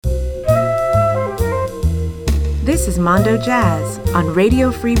This is Mondo Jazz on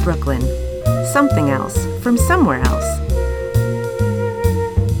Radio Free Brooklyn. Something else from somewhere else.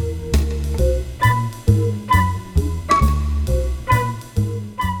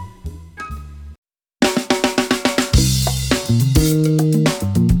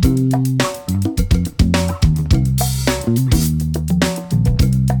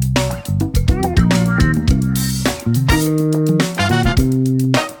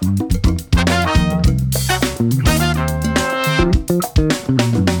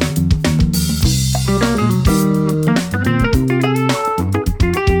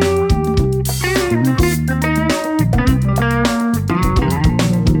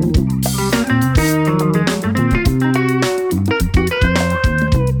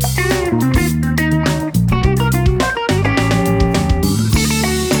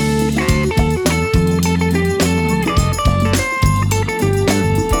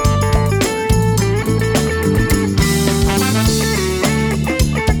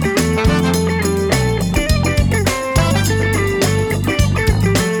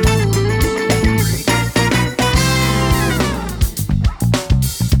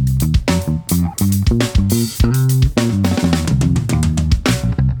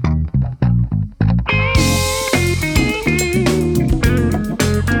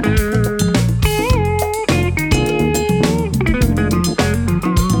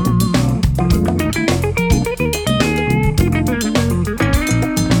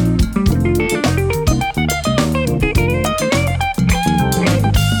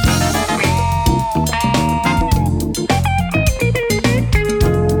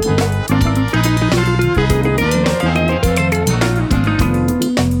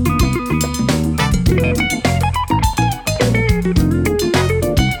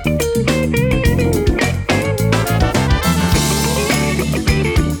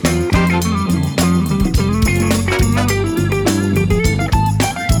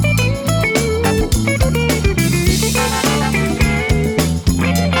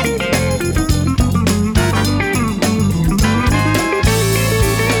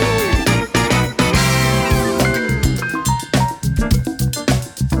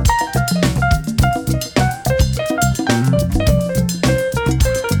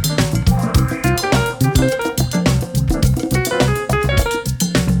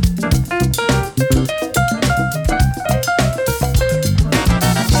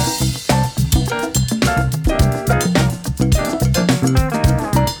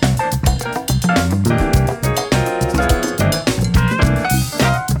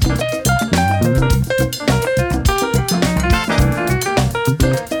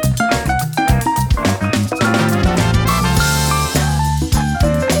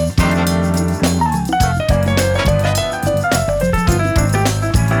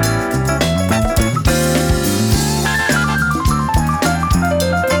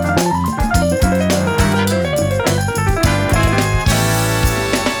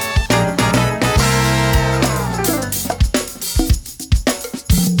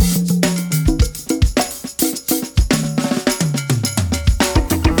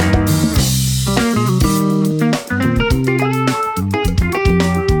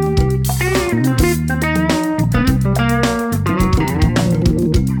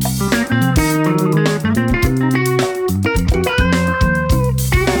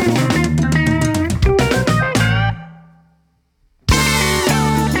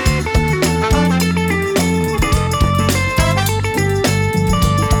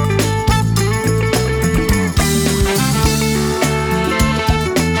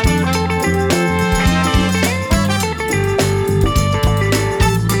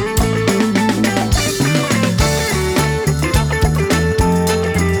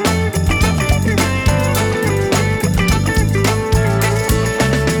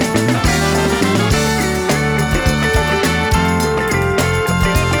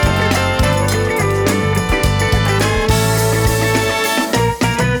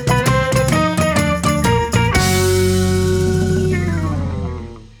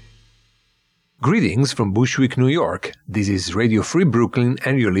 Greetings from Bushwick, New York. This is Radio Free Brooklyn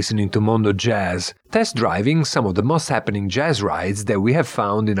and you're listening to Mondo Jazz, test driving some of the most happening jazz rides that we have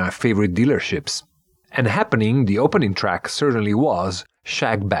found in our favorite dealerships. And happening, the opening track certainly was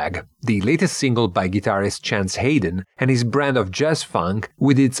Shag Bag, the latest single by guitarist Chance Hayden and his brand of jazz funk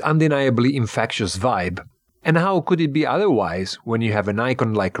with its undeniably infectious vibe. And how could it be otherwise when you have an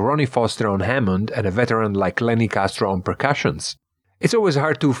icon like Ronnie Foster on Hammond and a veteran like Lenny Castro on percussions? It's always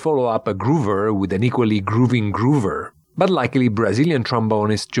hard to follow up a groover with an equally grooving groover, But luckily, Brazilian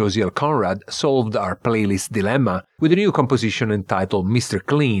trombonist Josiel Conrad solved our playlist dilemma with a new composition entitled Mr.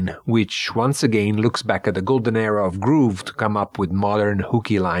 Clean, which once again looks back at the golden era of groove to come up with modern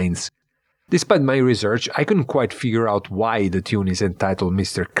hooky lines. Despite my research, I couldn't quite figure out why the tune is entitled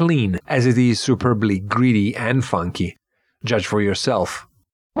Mr. Clean, as it is superbly gritty and funky. Judge for yourself.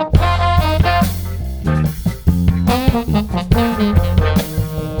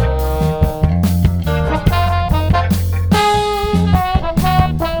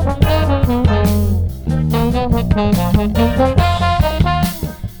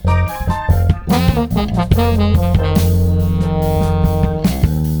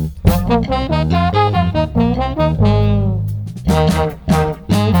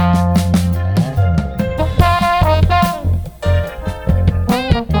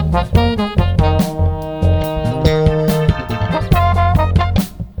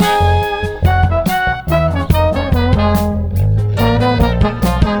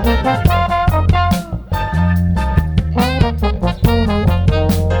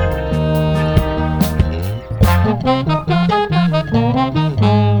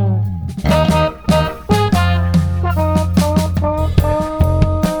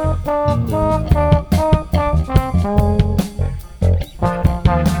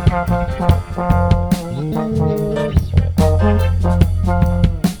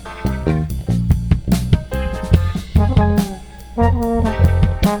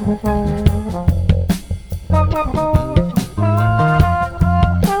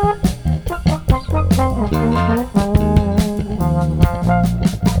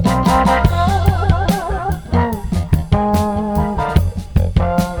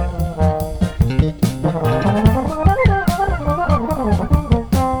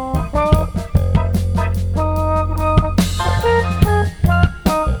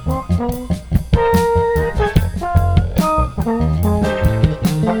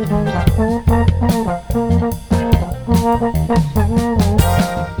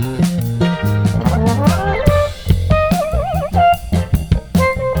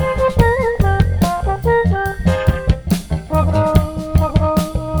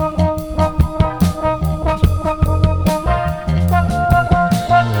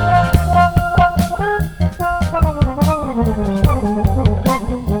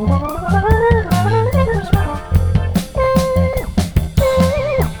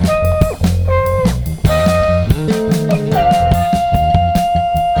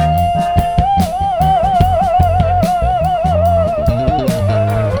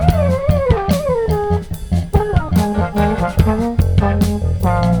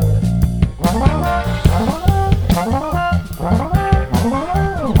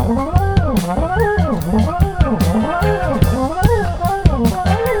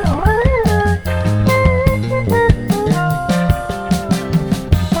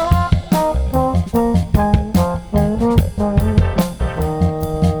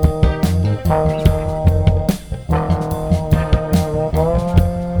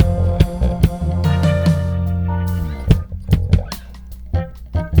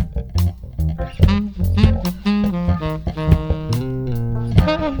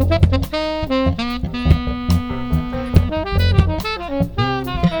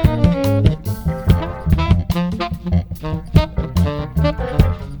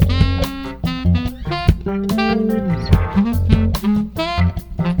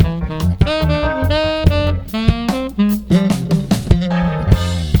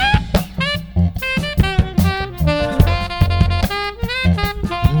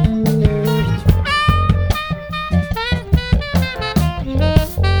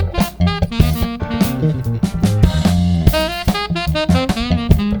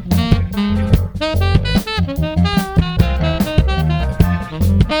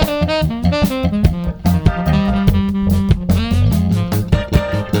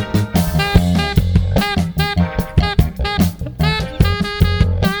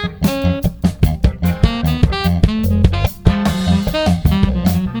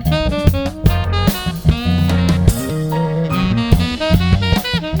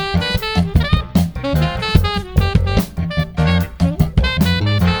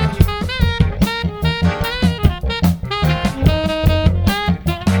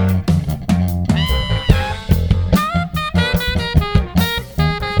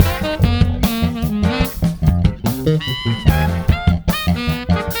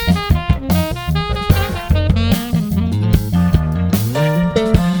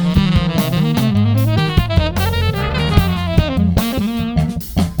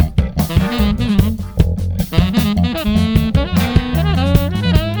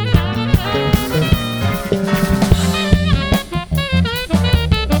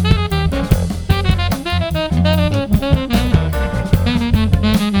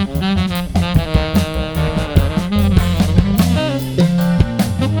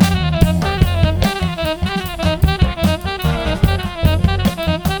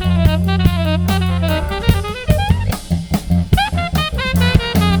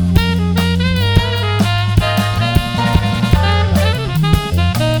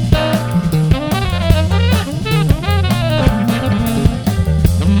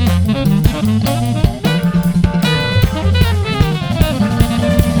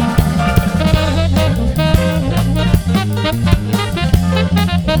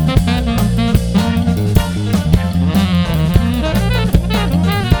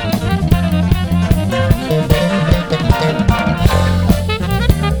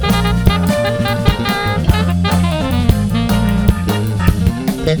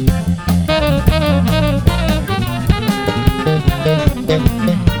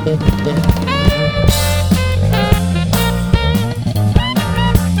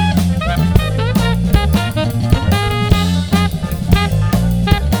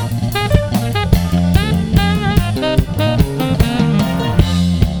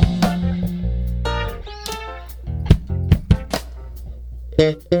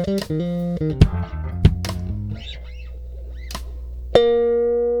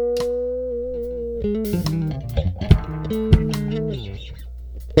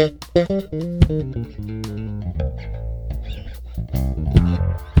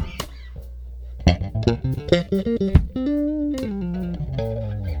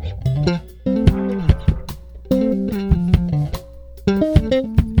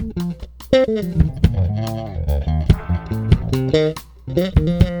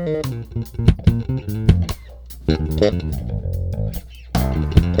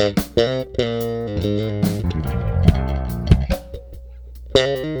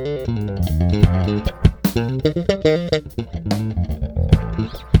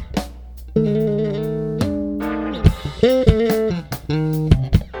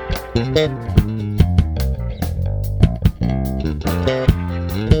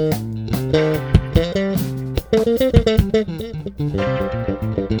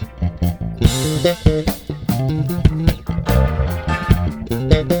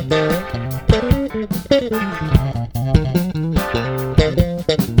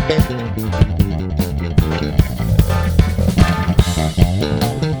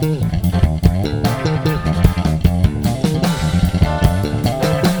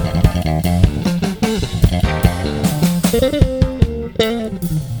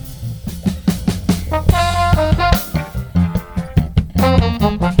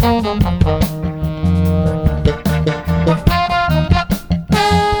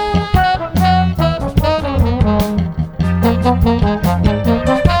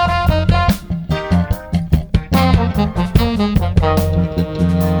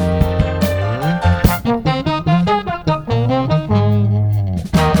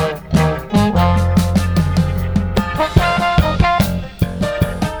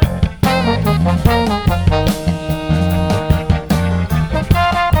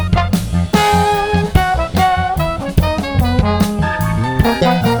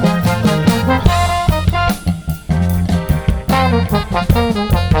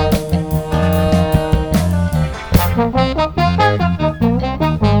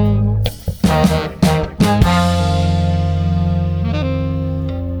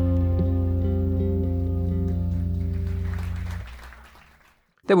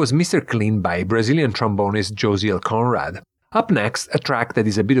 That was Mr. Clean by Brazilian trombonist Josiel Conrad. Up next, a track that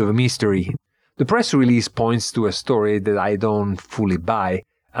is a bit of a mystery. The press release points to a story that I don't fully buy.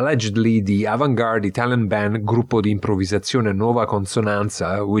 Allegedly, the avant-garde Italian band Gruppo di Improvvisazione Nuova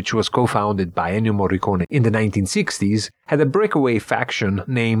Consonanza, which was co-founded by Ennio Morricone in the 1960s, had a breakaway faction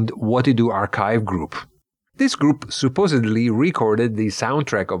named What I Do Archive Group. This group supposedly recorded the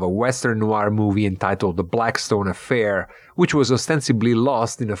soundtrack of a Western noir movie entitled The Blackstone Affair, which was ostensibly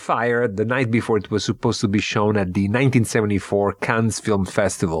lost in a fire the night before it was supposed to be shown at the 1974 Cannes Film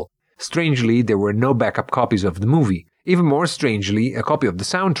Festival. Strangely, there were no backup copies of the movie. Even more strangely, a copy of the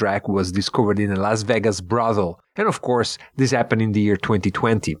soundtrack was discovered in a Las Vegas brothel, and of course, this happened in the year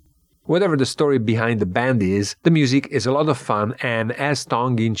 2020. Whatever the story behind the band is, the music is a lot of fun and as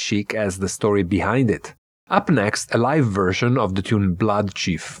tongue-in-cheek as the story behind it. Up next, a live version of the tune Blood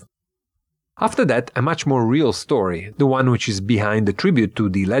Chief. After that, a much more real story, the one which is behind the tribute to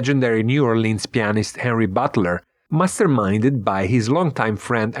the legendary New Orleans pianist Henry Butler, masterminded by his longtime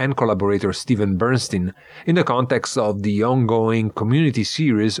friend and collaborator Steven Bernstein, in the context of the ongoing community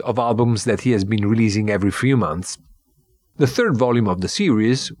series of albums that he has been releasing every few months. The third volume of the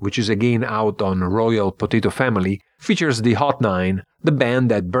series, which is again out on Royal Potato Family, features the Hot Nine, the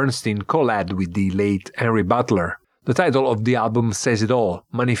band that Bernstein co-led with the late Henry Butler. The title of the album says it all,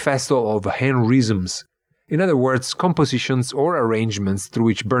 Manifesto of Henryisms. In other words, compositions or arrangements through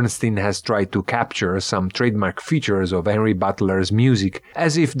which Bernstein has tried to capture some trademark features of Henry Butler's music,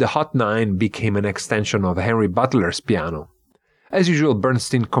 as if the Hot Nine became an extension of Henry Butler's piano. As usual,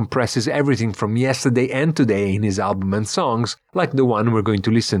 Bernstein compresses everything from yesterday and today in his album and songs, like the one we're going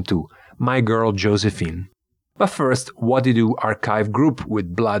to listen to, My Girl Josephine. But first, What I Do Archive Group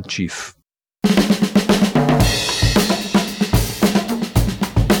with Blood Chief.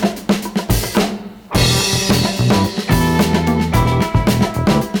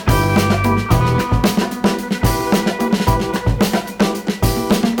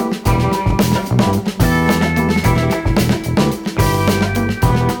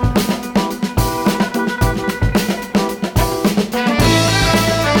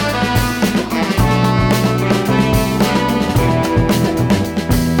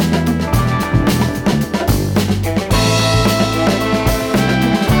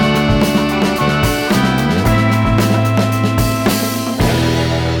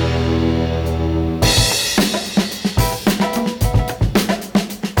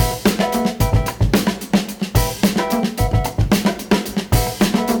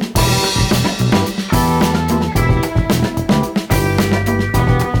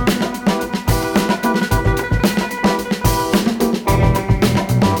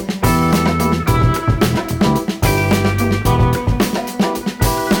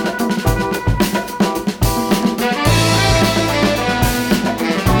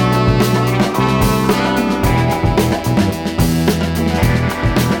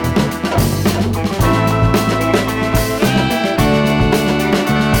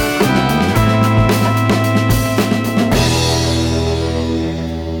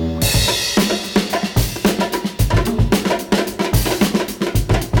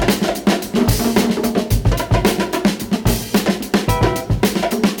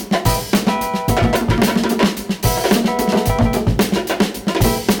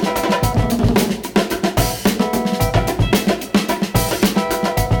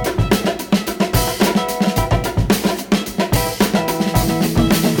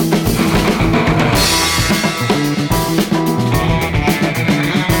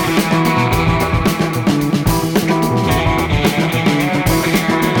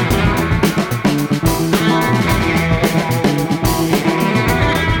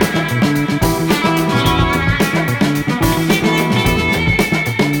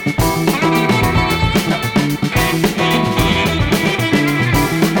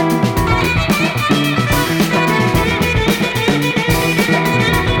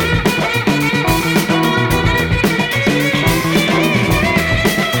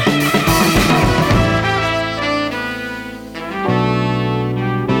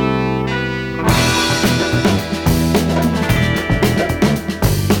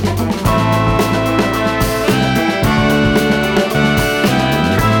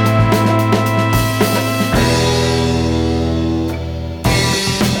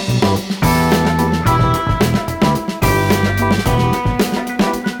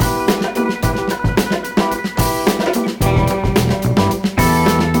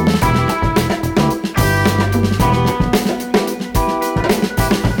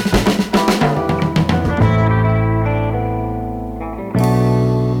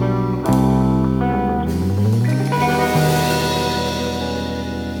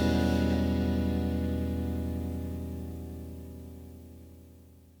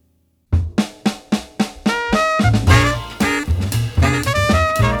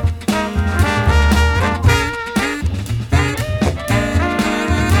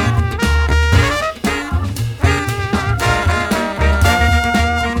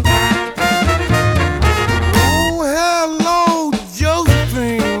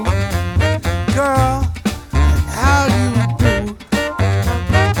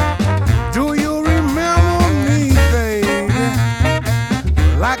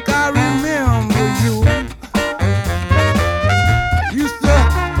 like I remember you. Used to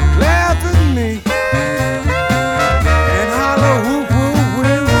laugh at me and holler whoop whoop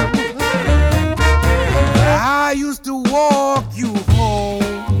whoop. I used to walk you home.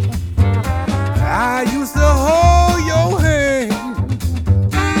 I used to hold your hand.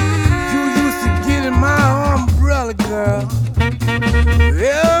 You used to get in my umbrella, girl,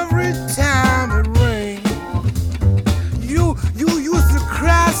 every time it rained. You used to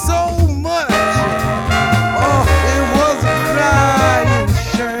cry so much. Oh, it was a crying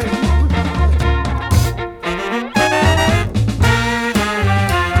shame.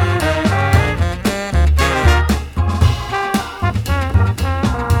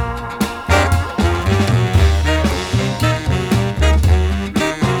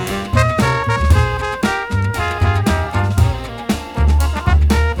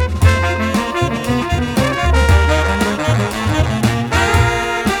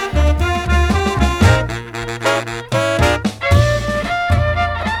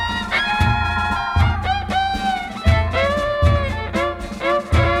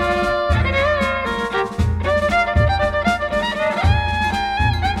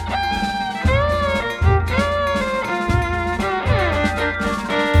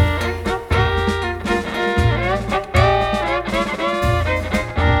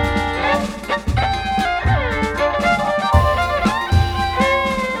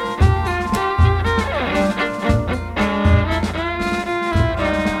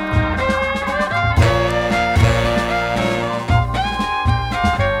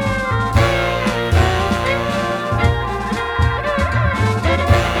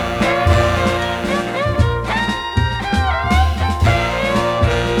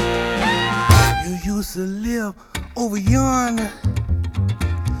 Used to live over yonder,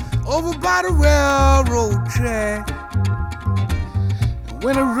 over by the railroad track.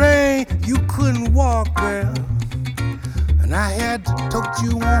 When it rained, you couldn't walk there, and I had to tote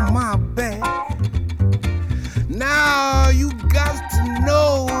you on my back. Now you got to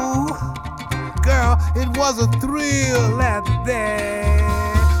know, girl, it was a thrill at that.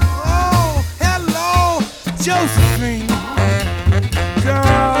 Oh, hello, Josephine,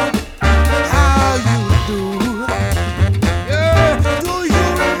 girl. How you do? Yeah, do you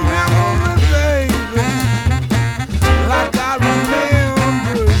remember me, baby? Like I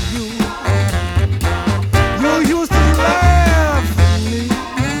remember you. You used to laugh at me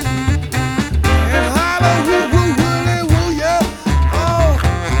and holler woo woo woo woo, yeah. Oh,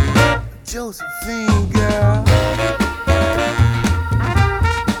 Josephine, girl,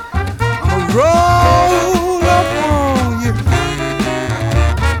 I'ma roll up on you.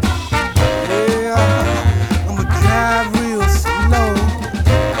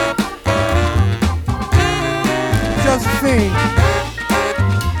 Josephine,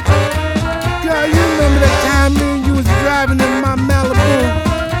 girl, you remember that time me and you was driving in my Malibu?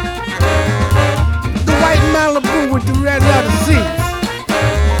 The white Malibu with the red leather seats.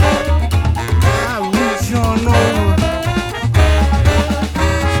 I reach on over,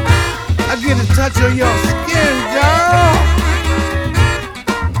 I get a touch of your skin, girl.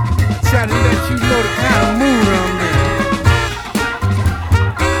 Try to let you know the kind of mood I'm in.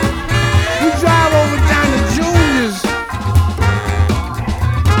 We drive over down to Junior's,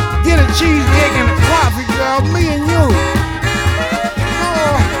 get a cheesecake and a coffee, girl, me and you.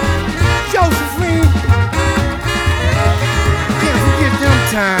 Oh, Josephine, can't forget them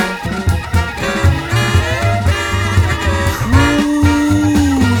times.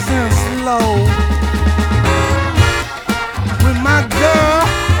 Cruising slow with my girl.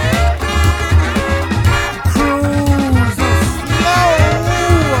 Cruising slow.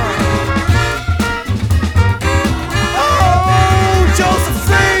 Oh,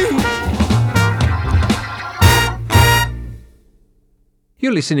 Josephine.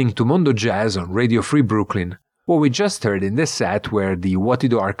 You're listening to Mondo Jazz on Radio Free Brooklyn. What we just heard in this set were the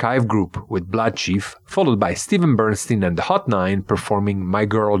Watido Archive Group with Blood Chief, followed by Steven Bernstein and the Hot Nine performing My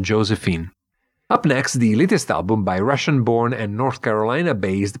Girl Josephine. Up next, the latest album by Russian-born and North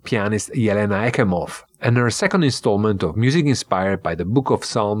Carolina-based pianist Yelena Ekimov, and her second installment of music inspired by the Book of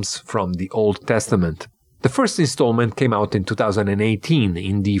Psalms from the Old Testament. The first installment came out in 2018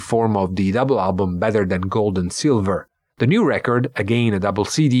 in the form of the double album Better Than Gold and Silver. The new record, again a double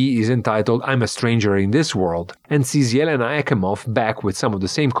CD, is entitled I'm a Stranger in This World, and sees Yelena Ekimov back with some of the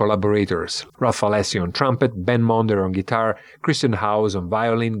same collaborators: Ralph Alessi on trumpet, Ben Monder on guitar, Christian Hauss on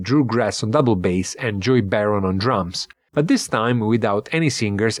violin, Drew Grass on double bass, and Joey Barron on drums, but this time without any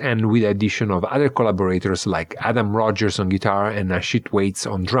singers and with the addition of other collaborators like Adam Rogers on guitar and Ashit Waits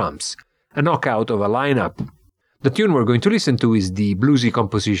on drums. A knockout of a lineup. The tune we're going to listen to is the bluesy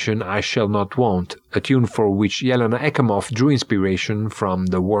composition I Shall Not Want, a tune for which Jelena Ekimov drew inspiration from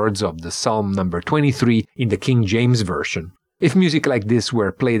the words of the Psalm number 23 in the King James Version. If music like this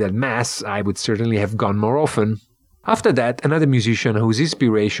were played at Mass, I would certainly have gone more often. After that, another musician whose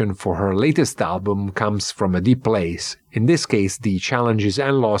inspiration for her latest album comes from a deep place, in this case the challenges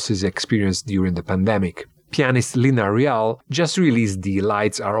and losses experienced during the pandemic. Pianist Lina Rial just released The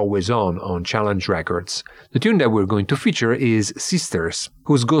Lights Are Always On Challenge Records. The tune that we're going to feature is Sisters,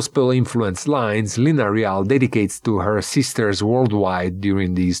 whose gospel-influenced lines Lina Rial dedicates to her sisters worldwide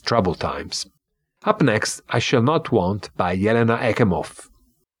during these troubled times. Up next, I Shall Not Want by Jelena Ekimov.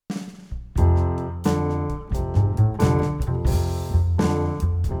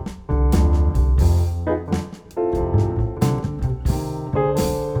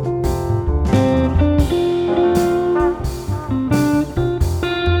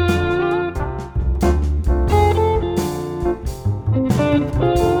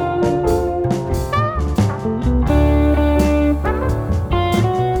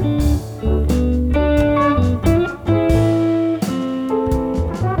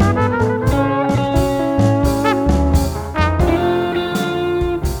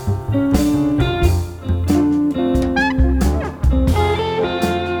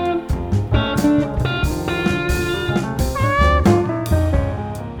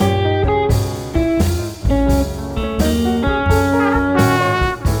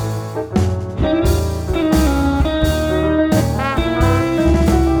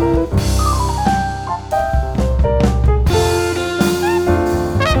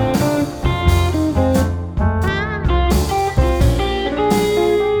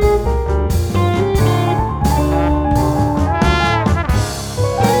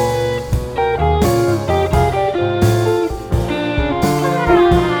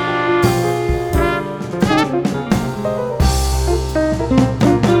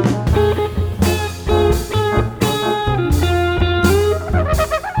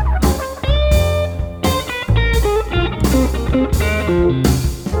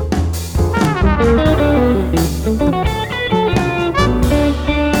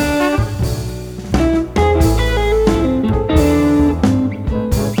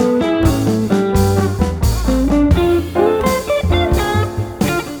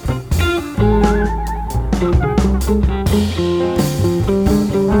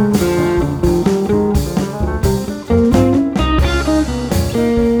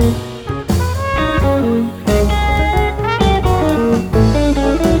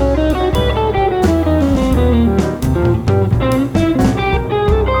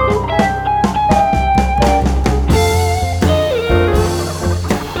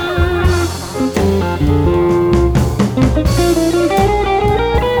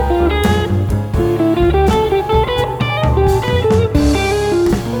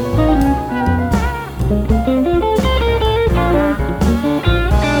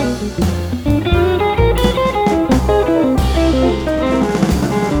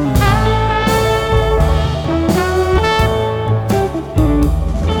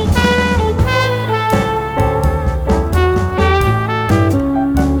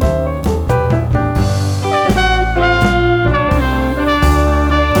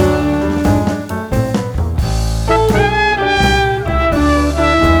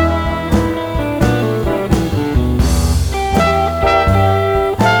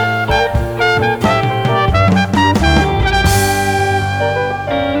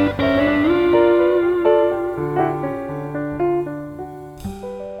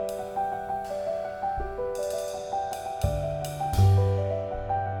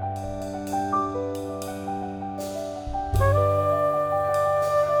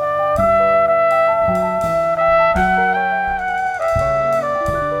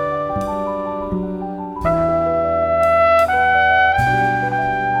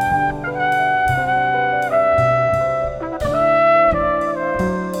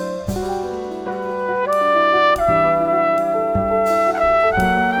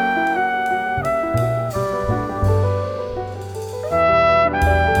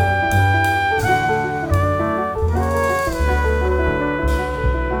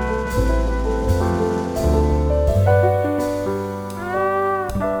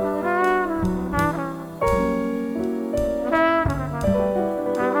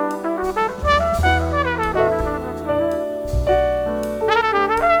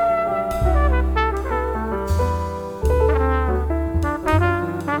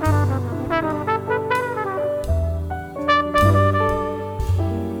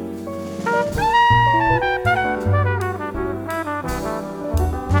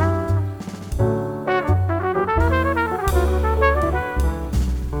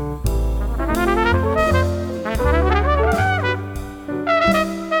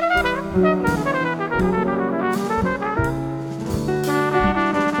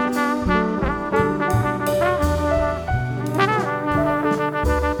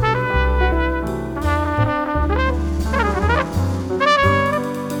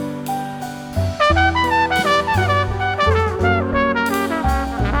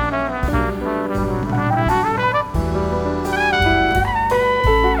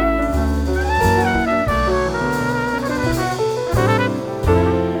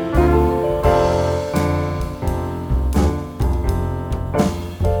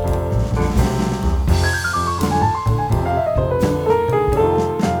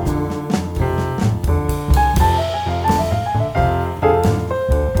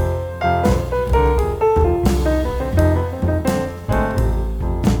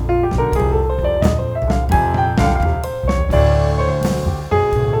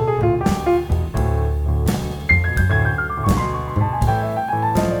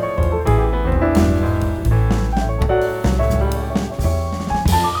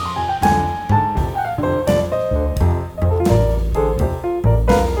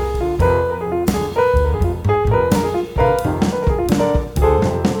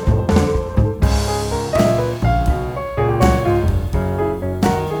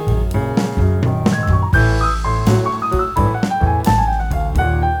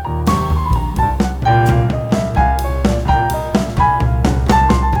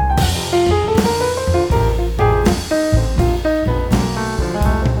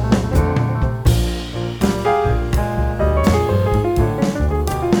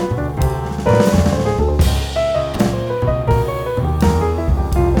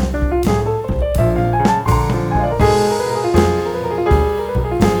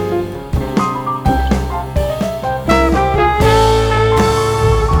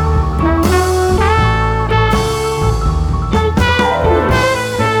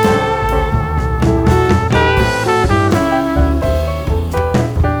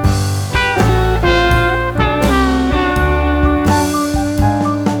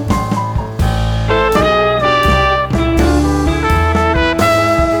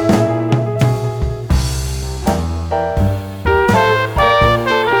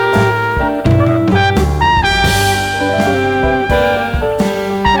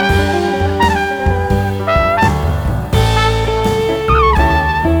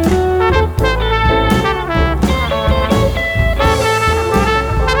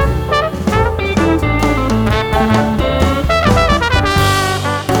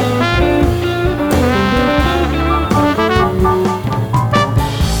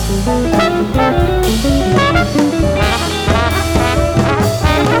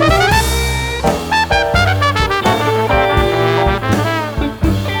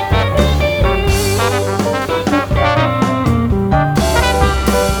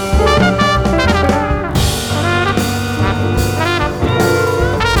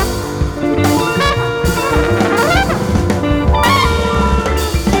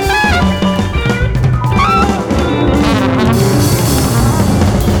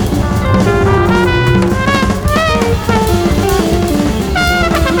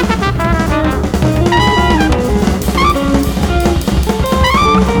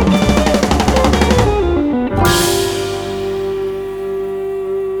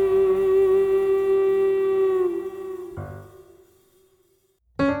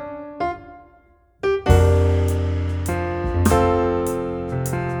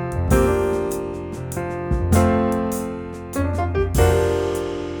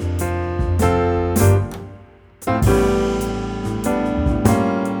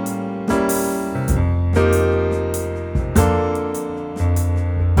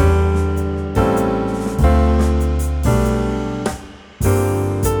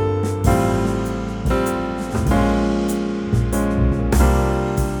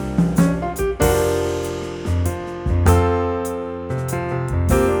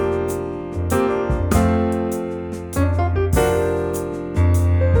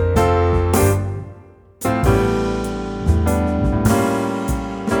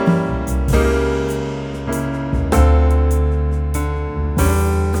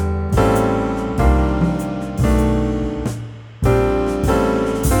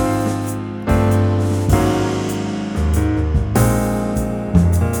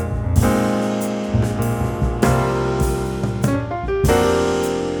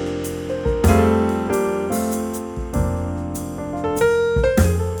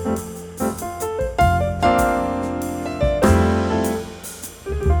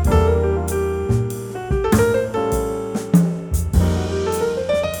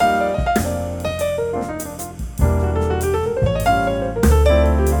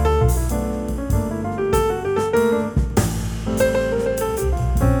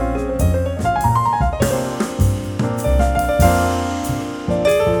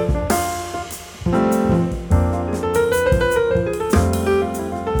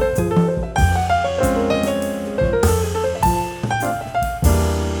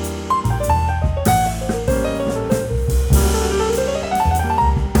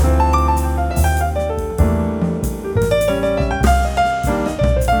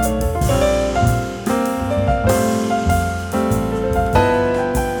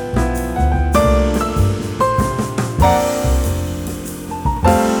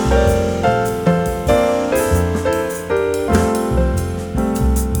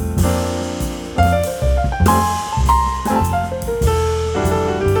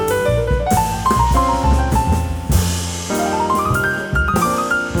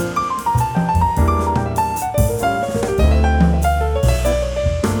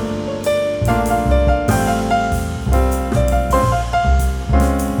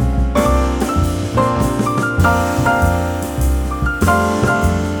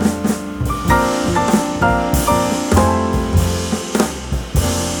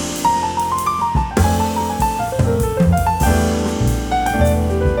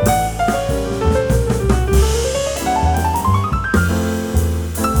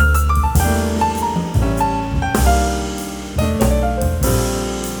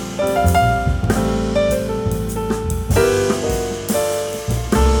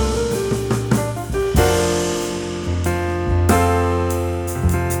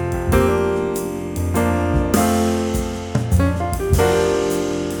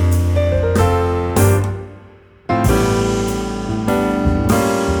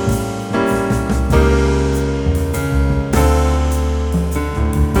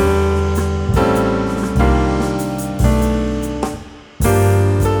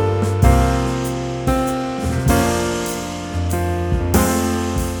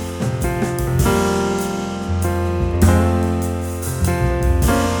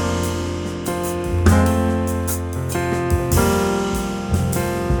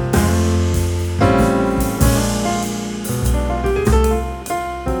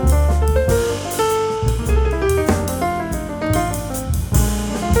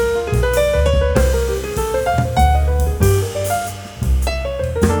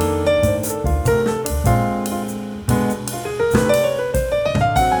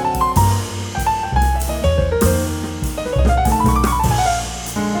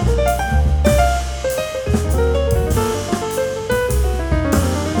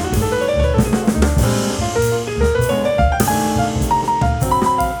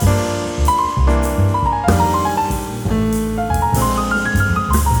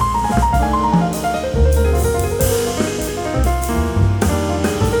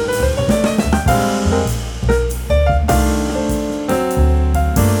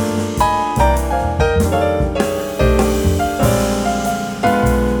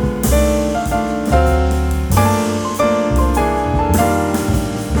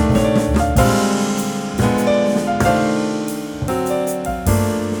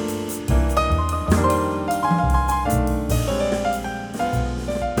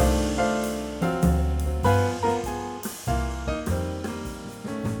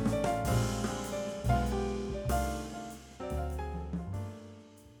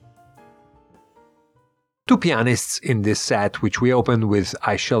 Two pianists in this set, which we opened with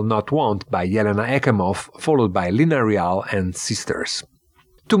I Shall Not Want by Jelena Ekimov, followed by Lina Rial and Sisters.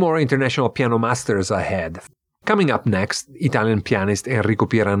 Two more international piano masters ahead. Coming up next, Italian pianist Enrico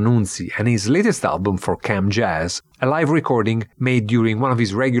Pierannunzi and his latest album for Cam Jazz, a live recording made during one of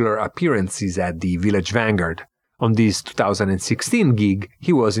his regular appearances at the Village Vanguard. On this 2016 gig,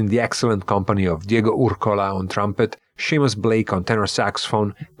 he was in the excellent company of Diego Urcola on trumpet, Seamus Blake on tenor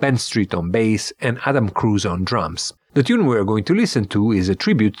saxophone, Ben Street on bass, and Adam Cruz on drums. The tune we're going to listen to is a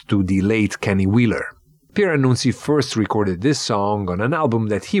tribute to the late Kenny Wheeler. Pierannunzi first recorded this song on an album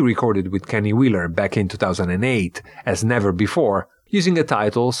that he recorded with Kenny Wheeler back in 2008, as Never Before, using a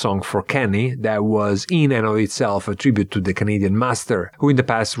title, Song for Kenny, that was in and of itself a tribute to the Canadian master, who in the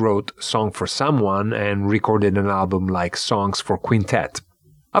past wrote Song for Someone and recorded an album like Songs for Quintet.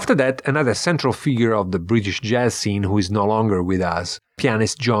 After that, another central figure of the British jazz scene who is no longer with us,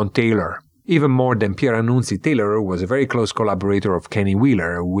 pianist John Taylor. Even more than Pierannunzi, Taylor was a very close collaborator of Kenny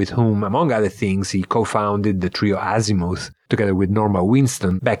Wheeler, with whom, among other things, he co-founded the trio Azimuth, together with Norma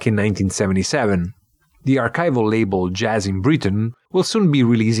Winston, back in 1977. The archival label Jazz in Britain will soon be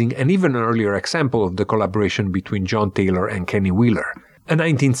releasing an even earlier example of the collaboration between John Taylor and Kenny Wheeler, a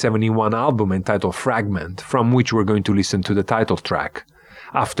 1971 album entitled Fragment, from which we're going to listen to the title track,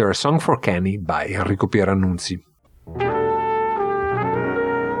 after A Song for Kenny by Enrico Pierannunzi.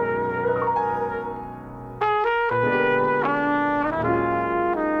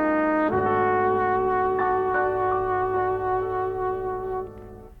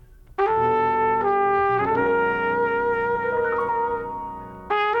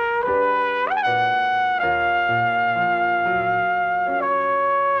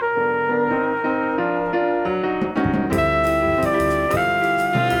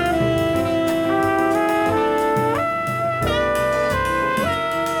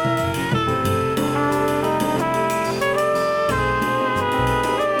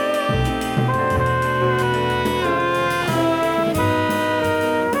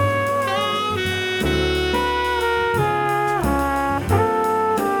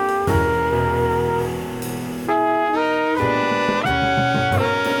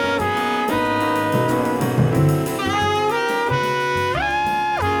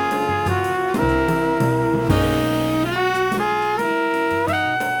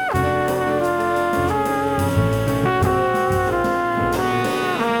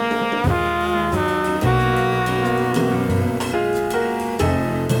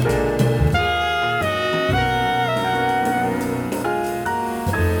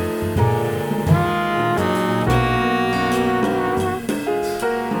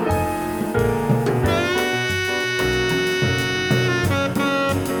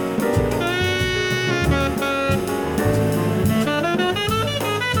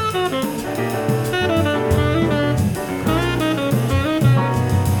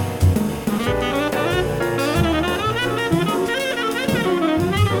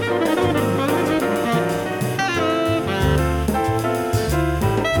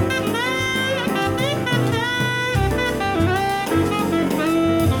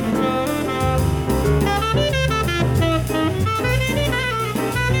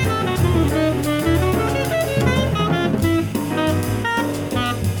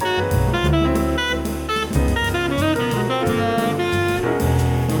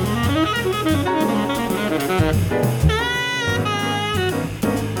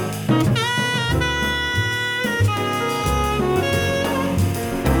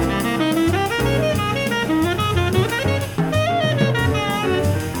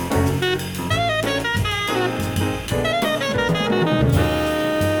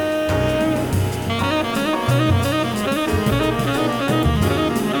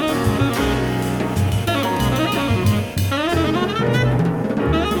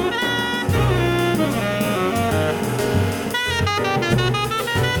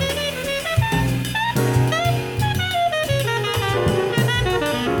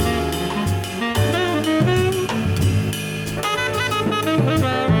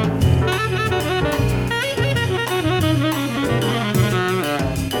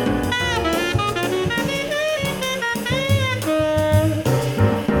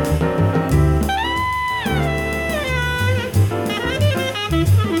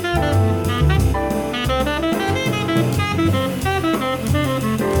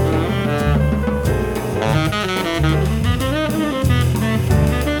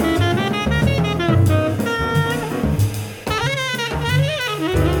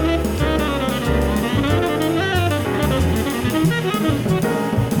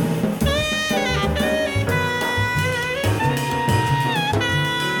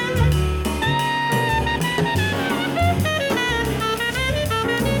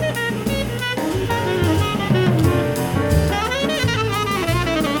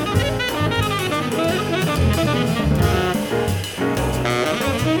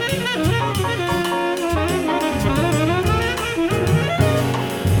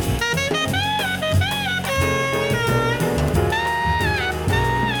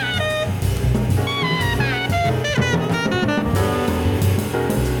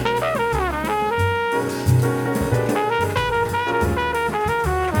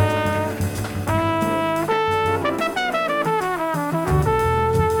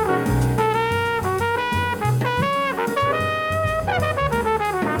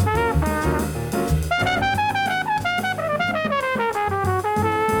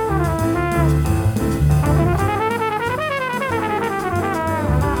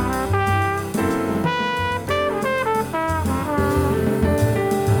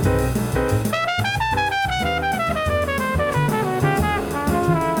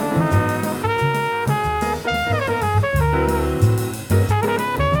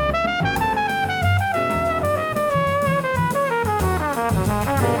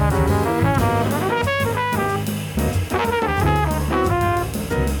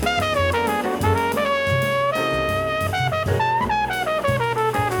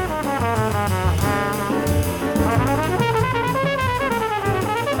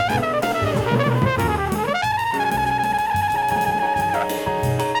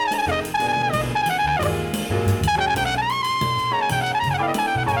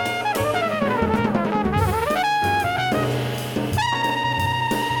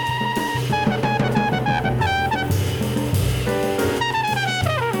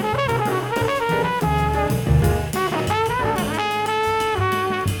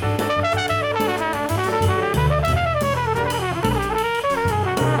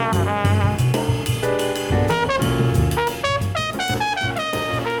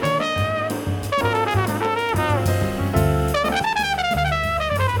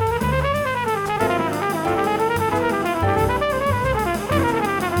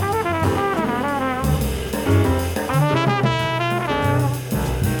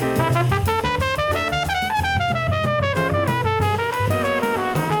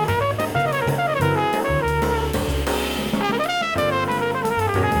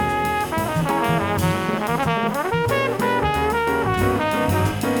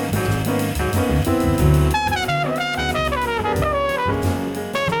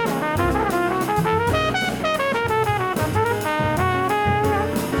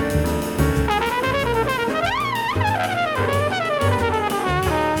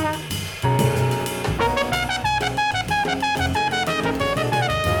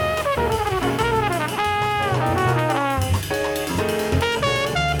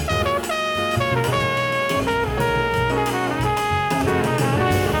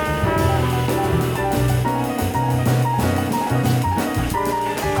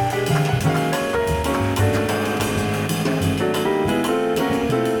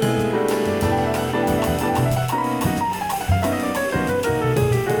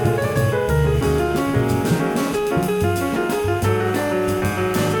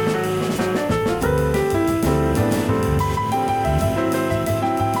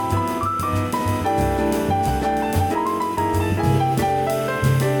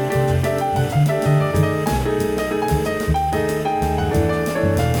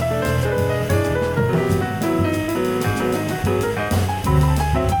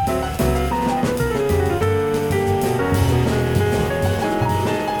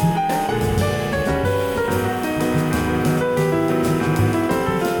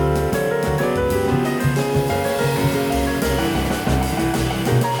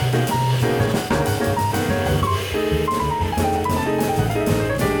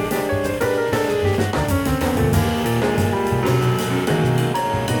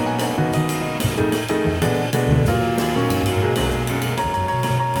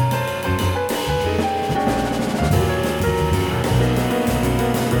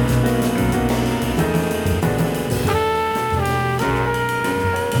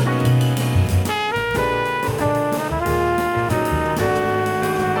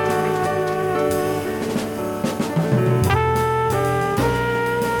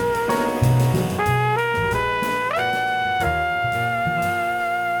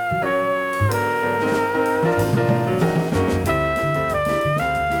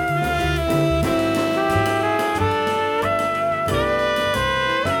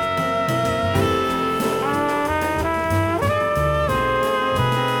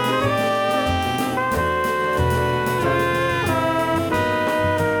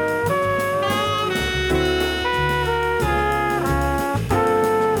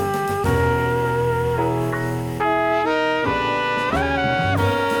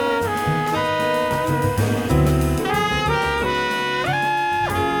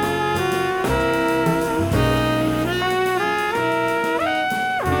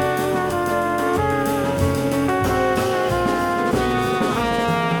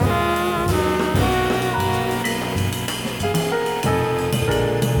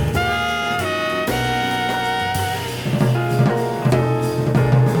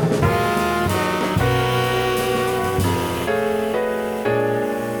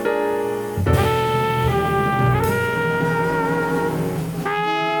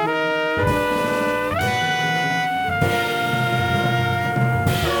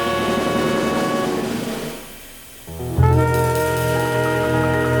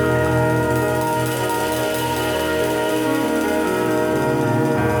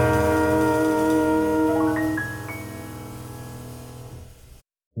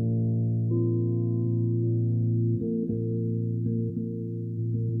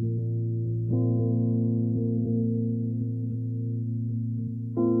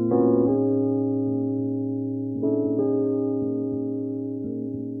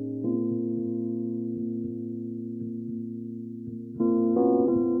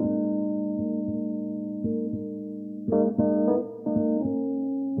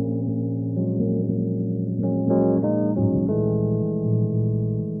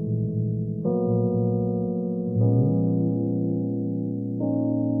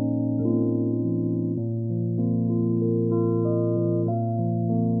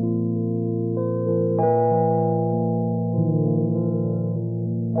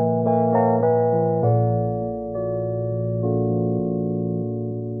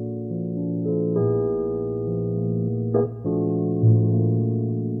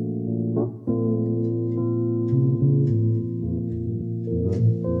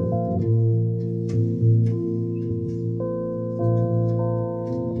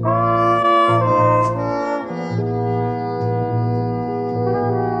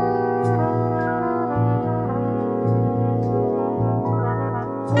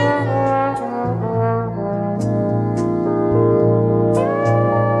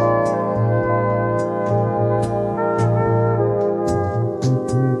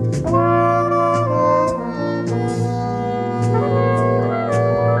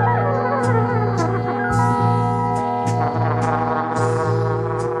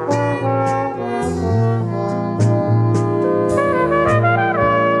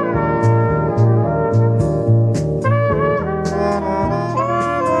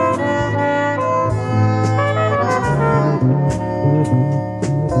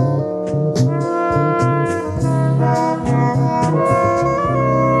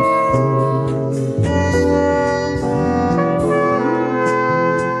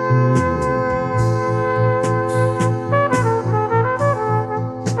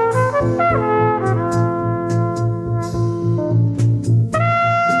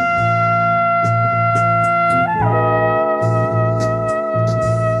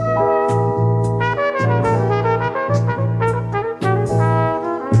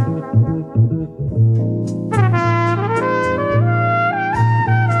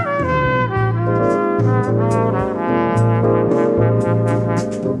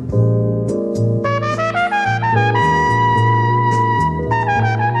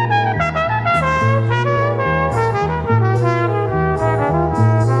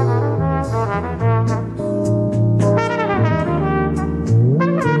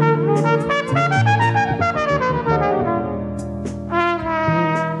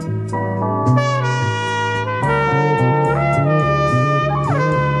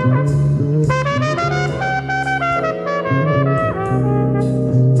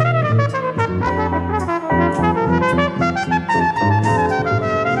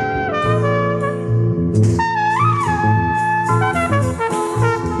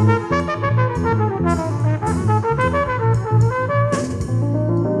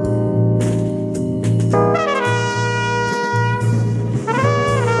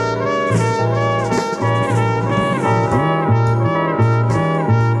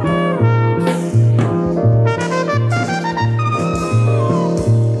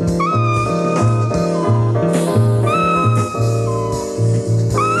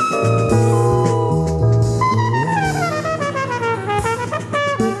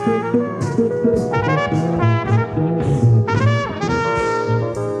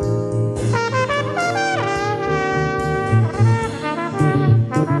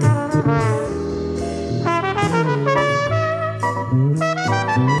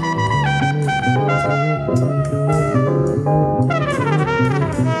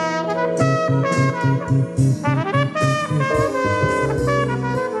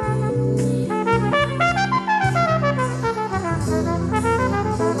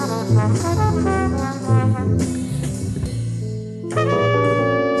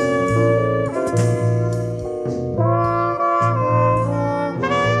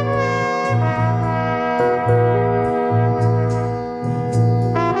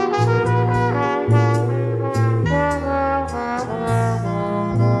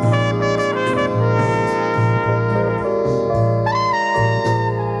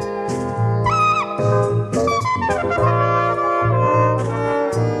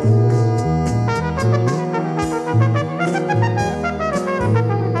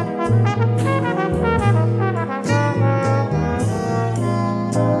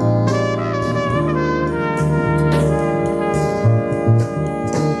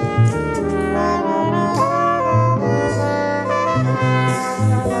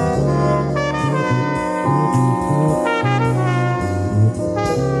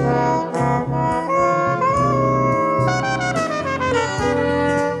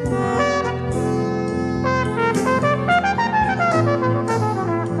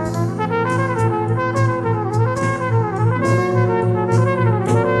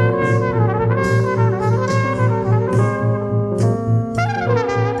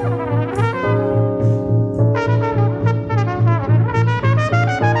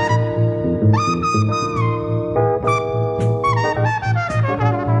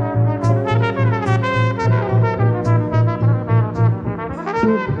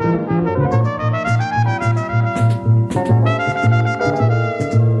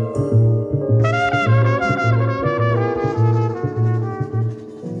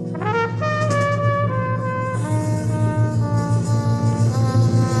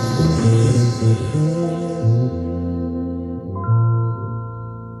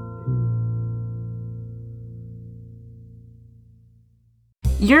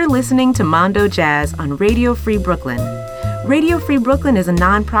 You're listening to Mondo Jazz on Radio Free Brooklyn. Radio Free Brooklyn is a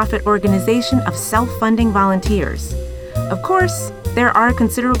nonprofit organization of self-funding volunteers. Of course, there are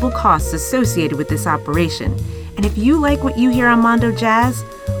considerable costs associated with this operation, and if you like what you hear on Mondo Jazz,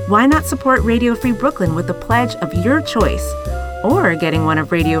 why not support Radio Free Brooklyn with a pledge of your choice, or getting one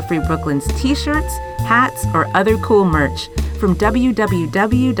of Radio Free Brooklyn's t-shirts, hats, or other cool merch from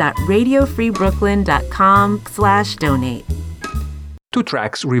www.radiofreebrooklyn.com/donate. Two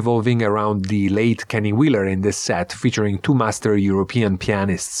tracks revolving around the late Kenny Wheeler in this set, featuring two master European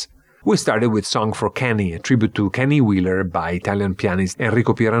pianists. We started with Song for Kenny, a tribute to Kenny Wheeler by Italian pianist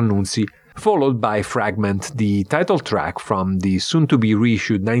Enrico Pierannunzi, followed by Fragment, the title track from the soon-to-be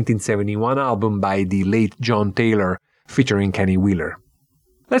reissued 1971 album by the late John Taylor, featuring Kenny Wheeler.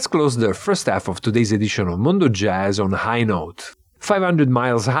 Let's close the first half of today's edition of Mondo Jazz on a high note. 500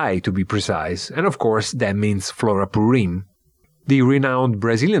 miles high, to be precise, and of course that means Flora Purim. The renowned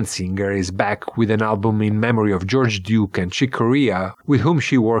Brazilian singer is back with an album in memory of George Duke and Chick Corea, with whom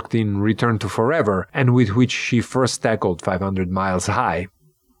she worked in Return to Forever and with which she first tackled 500 Miles High.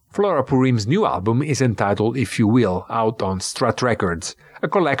 Flora Purim's new album is entitled If You Will, out on Strut Records, a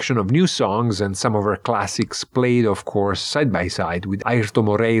collection of new songs and some of her classics played, of course, side by side with Airto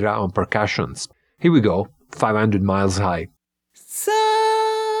Moreira on percussions. Here we go, 500 Miles High.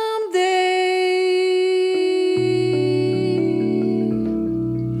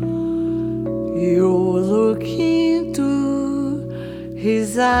 You look into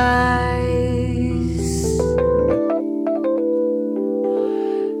his eyes,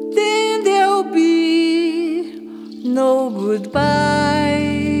 then there'll be no goodbyes,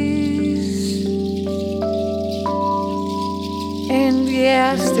 and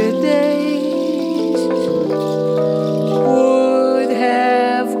yesterdays would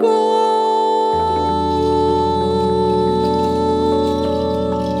have gone.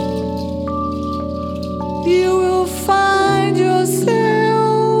 You will find yourself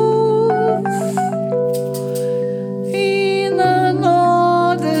in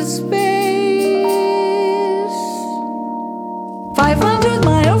another space, 500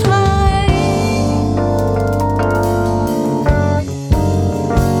 miles high.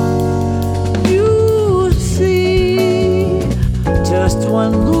 You see just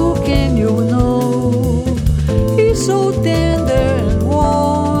one look and you know he's so tender and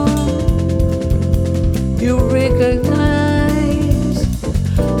warm. You recognize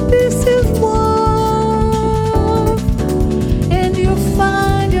this is love, and you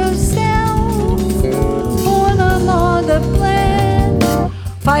find yourself on another planet,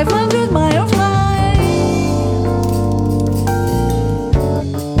 500 miles high.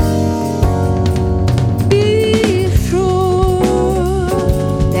 Be sure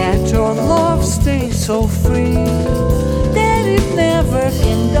that your love stays so free that it never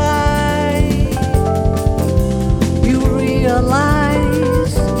can die.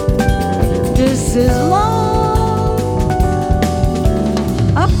 Realize this is love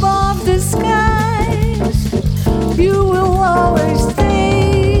above the skies. You will always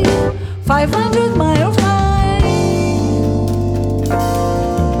stay 500 miles high.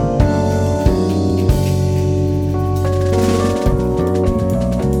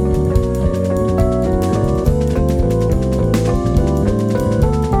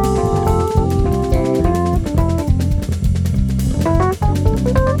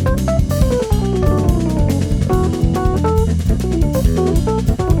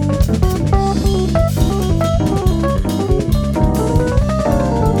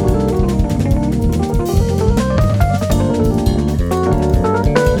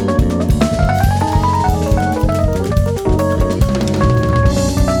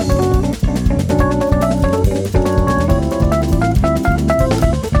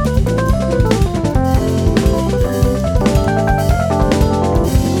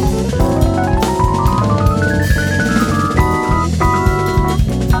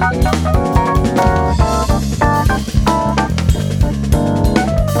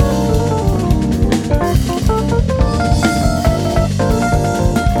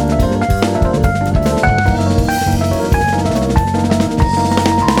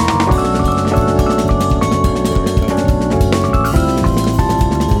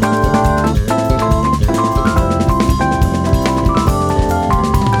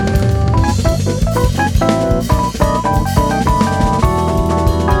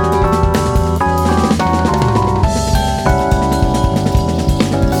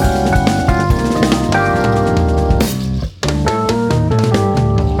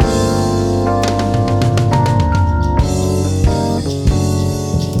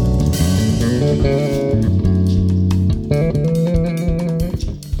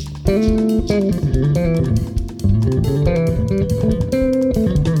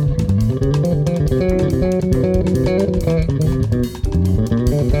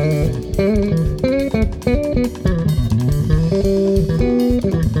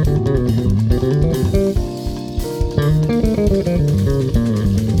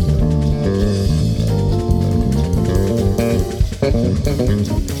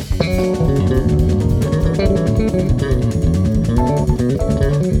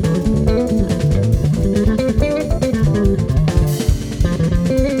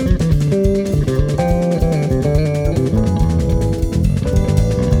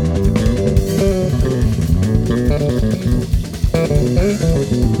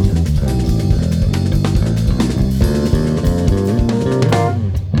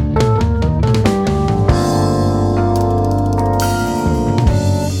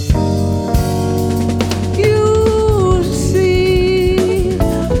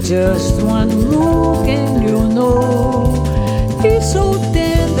 Just one look and you know he's so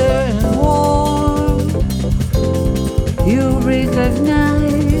tender and warm. You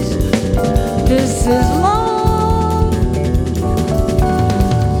recognize this is love.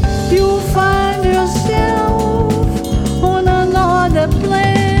 You find yourself on another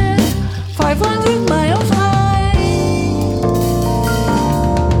planet, 500 miles high.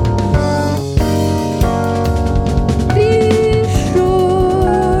 Be sure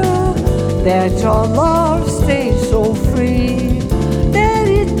that your love stays so free that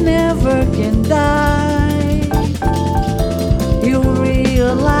it never can die. You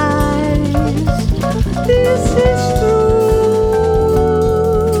realize this is true.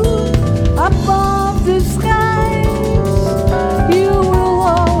 Above the skies, you will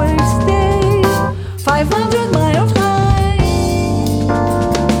always stay 500 miles high.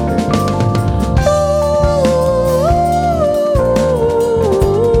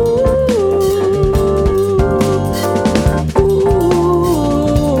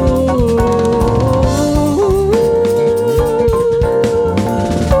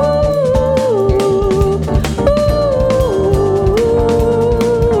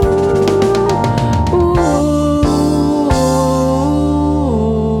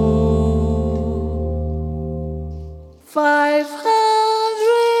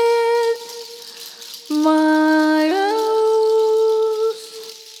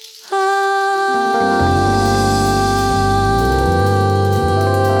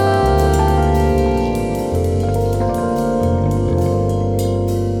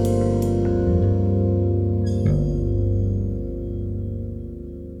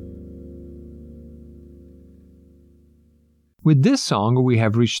 With this song, we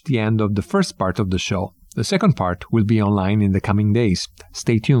have reached the end of the first part of the show. The second part will be online in the coming days.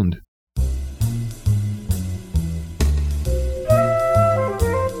 Stay tuned.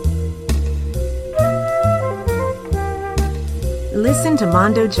 Listen to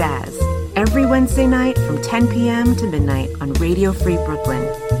Mondo Jazz every Wednesday night from 10 p.m. to midnight on Radio Free Brooklyn.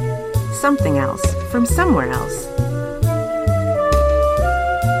 Something else from somewhere else.